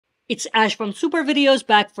It's Ash from SuperVideos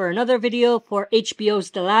back for another video for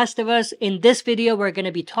HBO's The Last of Us. In this video, we're going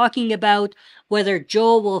to be talking about whether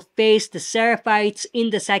Joel will face the Seraphites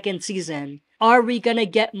in the second season. Are we going to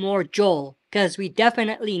get more Joel? Because we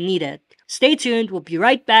definitely need it. Stay tuned, we'll be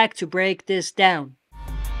right back to break this down.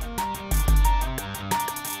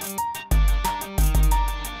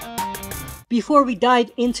 Before we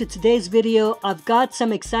dive into today's video, I've got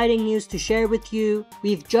some exciting news to share with you.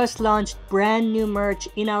 We've just launched brand new merch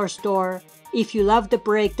in our store. If you love the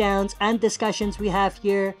breakdowns and discussions we have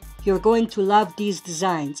here, you're going to love these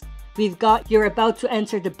designs. We've got You're About to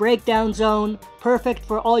Enter the Breakdown Zone, perfect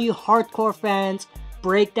for all you hardcore fans,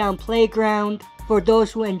 Breakdown Playground, for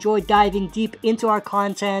those who enjoy diving deep into our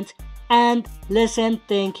content, and Listen,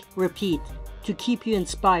 Think, Repeat, to keep you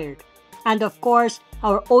inspired. And of course,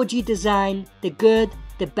 our OG design, the good,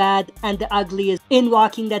 the bad, and the ugly in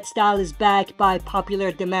Walking That Style is back by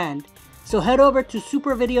popular demand. So head over to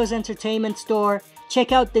SuperVideos Entertainment Store,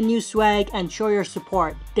 check out the new swag, and show your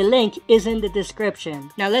support. The link is in the description.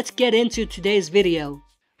 Now let's get into today's video.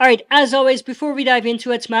 Alright, as always, before we dive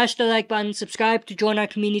into it, smash the like button, subscribe to join our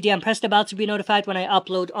community, and press the bell to be notified when I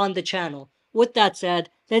upload on the channel. With that said,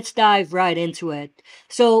 let's dive right into it.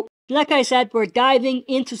 So, like I said, we're diving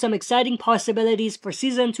into some exciting possibilities for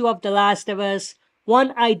Season 2 of The Last of Us.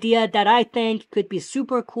 One idea that I think could be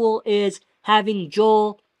super cool is having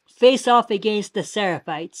Joel face off against the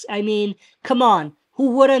Seraphites. I mean, come on,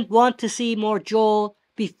 who wouldn't want to see more Joel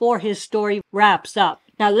before his story wraps up?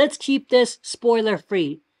 Now let's keep this spoiler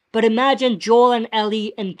free, but imagine Joel and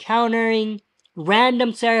Ellie encountering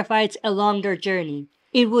random Seraphites along their journey.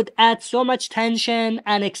 It would add so much tension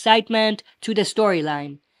and excitement to the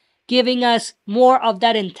storyline, giving us more of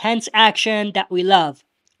that intense action that we love.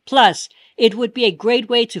 Plus, it would be a great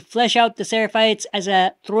way to flesh out the Seraphites as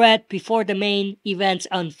a threat before the main events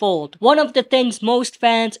unfold. One of the things most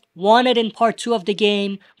fans wanted in part 2 of the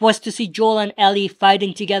game was to see Joel and Ellie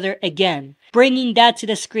fighting together again. Bringing that to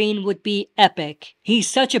the screen would be epic. He's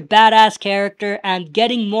such a badass character, and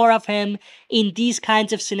getting more of him in these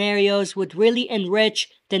kinds of scenarios would really enrich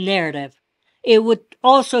the narrative. It would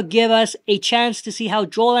also give us a chance to see how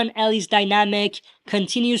Joel and Ellie's dynamic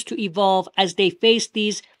continues to evolve as they face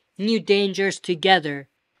these new dangers together.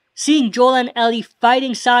 Seeing Joel and Ellie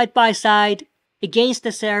fighting side by side against the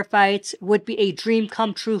Seraphites would be a dream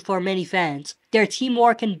come true for many fans. Their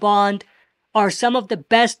teamwork and bond are some of the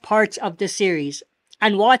best parts of the series,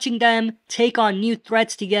 and watching them take on new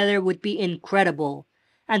threats together would be incredible.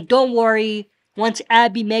 And don't worry, once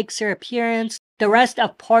Abby makes her appearance, the rest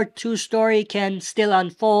of Part 2 story can still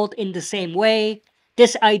unfold in the same way.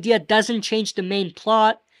 This idea doesn't change the main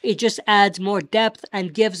plot, it just adds more depth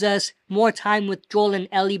and gives us more time with Joel and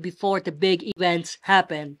Ellie before the big events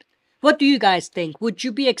happen. What do you guys think? Would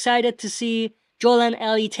you be excited to see Joel and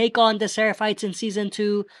Ellie take on the Seraphites in Season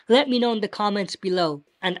 2? Let me know in the comments below.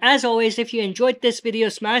 And as always, if you enjoyed this video,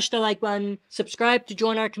 smash the like button, subscribe to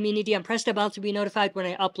join our community, and press the bell to be notified when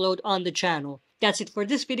I upload on the channel. That's it for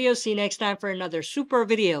this video. See you next time for another super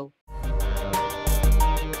video.